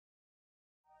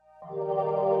Today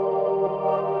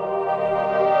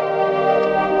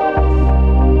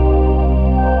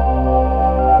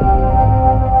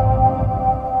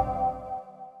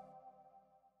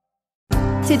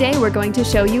we're going to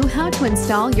show you how to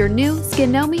install your new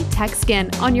Skinomi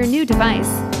TechSkin on your new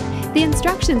device. The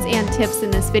instructions and tips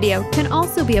in this video can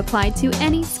also be applied to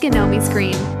any Skinomi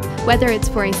screen, whether it's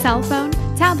for a cell phone,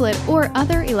 tablet, or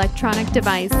other electronic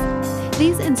device.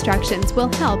 These instructions will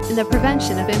help in the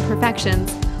prevention of imperfections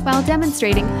while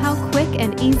demonstrating how quick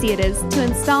and easy it is to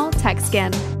install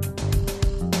TechSkin.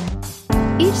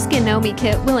 Each Skinomi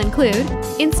kit will include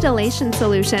installation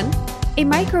solution, a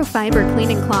microfiber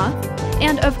cleaning cloth,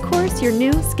 and of course your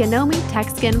new Skinomi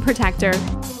TechSkin protector.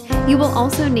 You will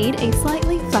also need a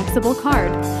slightly flexible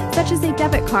card, such as a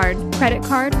debit card, credit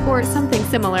card, or something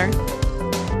similar.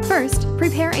 First,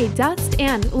 prepare a dust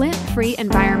and lint-free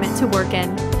environment to work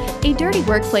in. A dirty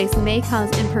workplace may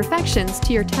cause imperfections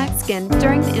to your TechSkin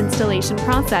during the installation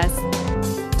process.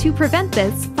 To prevent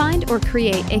this, find or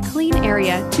create a clean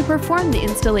area to perform the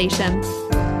installation.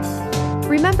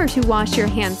 Remember to wash your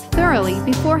hands thoroughly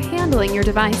before handling your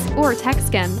device or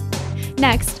TechSkin.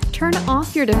 Next, turn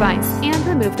off your device and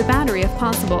remove the battery if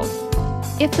possible.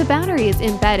 If the battery is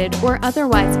embedded or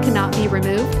otherwise cannot be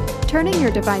removed, turning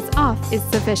your device off is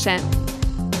sufficient.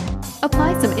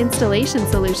 Apply some installation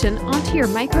solution onto your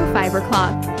microfiber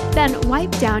cloth, then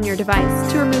wipe down your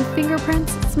device to remove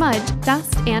fingerprints, smudge,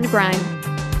 dust, and grime.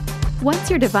 Once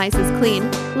your device is clean,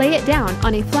 lay it down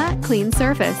on a flat, clean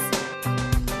surface.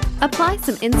 Apply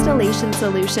some installation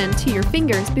solution to your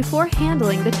fingers before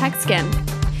handling the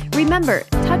TechSkin. Remember,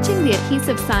 touching the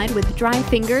adhesive side with dry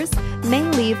fingers may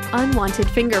leave unwanted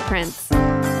fingerprints.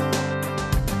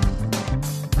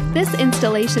 This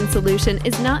installation solution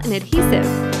is not an adhesive.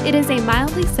 It is a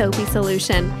mildly soapy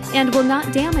solution and will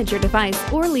not damage your device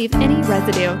or leave any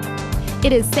residue.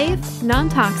 It is safe,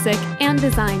 non-toxic, and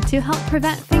designed to help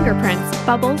prevent fingerprints,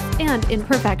 bubbles, and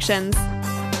imperfections.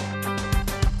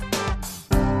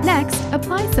 Next,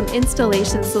 apply some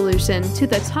installation solution to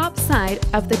the top side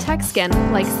of the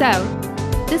TechSkin, like so.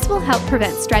 This will help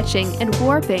prevent stretching and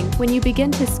warping when you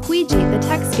begin to squeegee the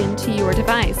TechSkin to your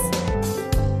device.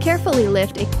 Carefully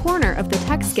lift a corner of the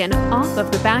TechSkin off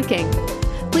of the backing.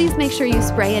 Please make sure you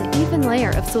spray an even layer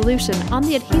of solution on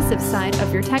the adhesive side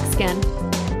of your TechSkin.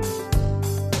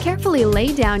 Carefully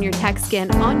lay down your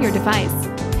TechSkin on your device.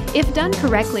 If done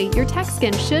correctly, your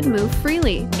TechSkin should move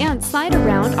freely and slide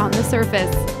around on the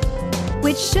surface,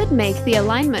 which should make the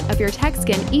alignment of your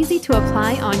TechSkin easy to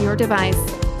apply on your device.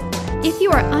 If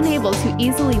you are unable to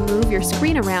easily move your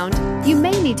screen around, you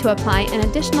may need to apply an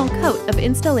additional coat of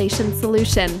installation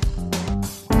solution.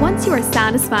 Once you are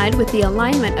satisfied with the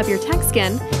alignment of your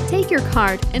TechSkin, take your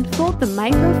card and fold the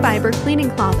microfiber cleaning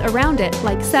cloth around it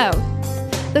like so.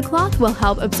 The cloth will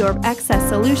help absorb excess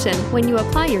solution when you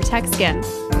apply your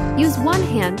TechSkin. Use one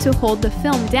hand to hold the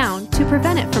film down to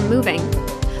prevent it from moving.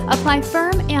 Apply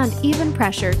firm and even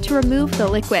pressure to remove the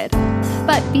liquid,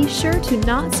 but be sure to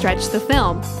not stretch the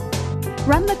film.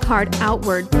 Run the card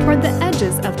outward toward the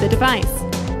edges of the device.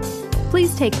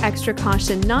 Please take extra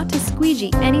caution not to squeegee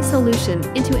any solution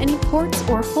into any ports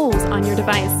or holes on your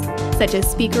device, such as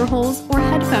speaker holes or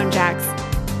headphone jacks.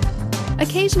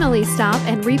 Occasionally stop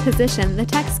and reposition the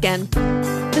TechSkin.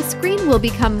 The screen will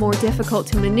become more difficult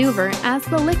to maneuver as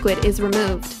the liquid is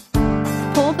removed.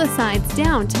 Pull the sides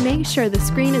down to make sure the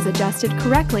screen is adjusted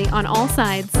correctly on all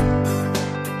sides.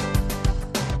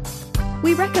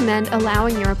 We recommend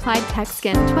allowing your applied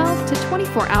TechSkin 12 to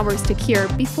 24 hours to cure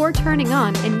before turning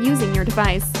on and using your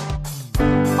device.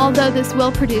 Although this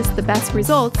will produce the best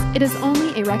results, it is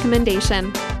only a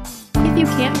recommendation. If you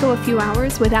can't go a few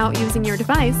hours without using your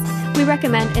device, we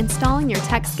recommend installing your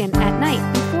TechSkin at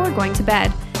night before going to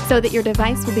bed so that your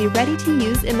device will be ready to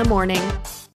use in the morning.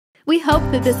 We hope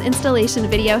that this installation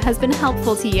video has been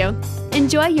helpful to you.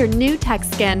 Enjoy your new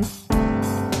TechSkin!